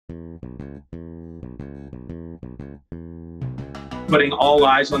Putting all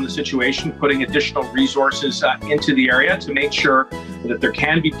eyes on the situation, putting additional resources into the area to make sure that there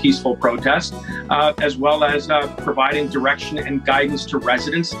can be peaceful protest, as well as providing direction and guidance to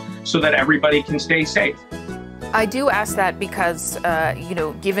residents so that everybody can stay safe. I do ask that because,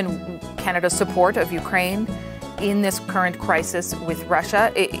 given Canada's support of Ukraine in this current crisis with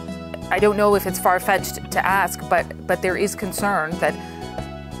Russia, I don't know if it's far-fetched to ask, but there is concern that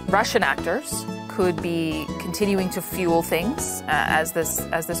Russian actors could be continuing to fuel things as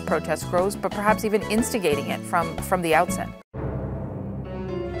this protest grows, but perhaps even instigating it from the outset.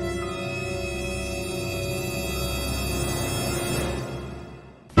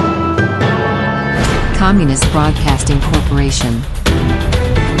 Communist Broadcasting Corporation.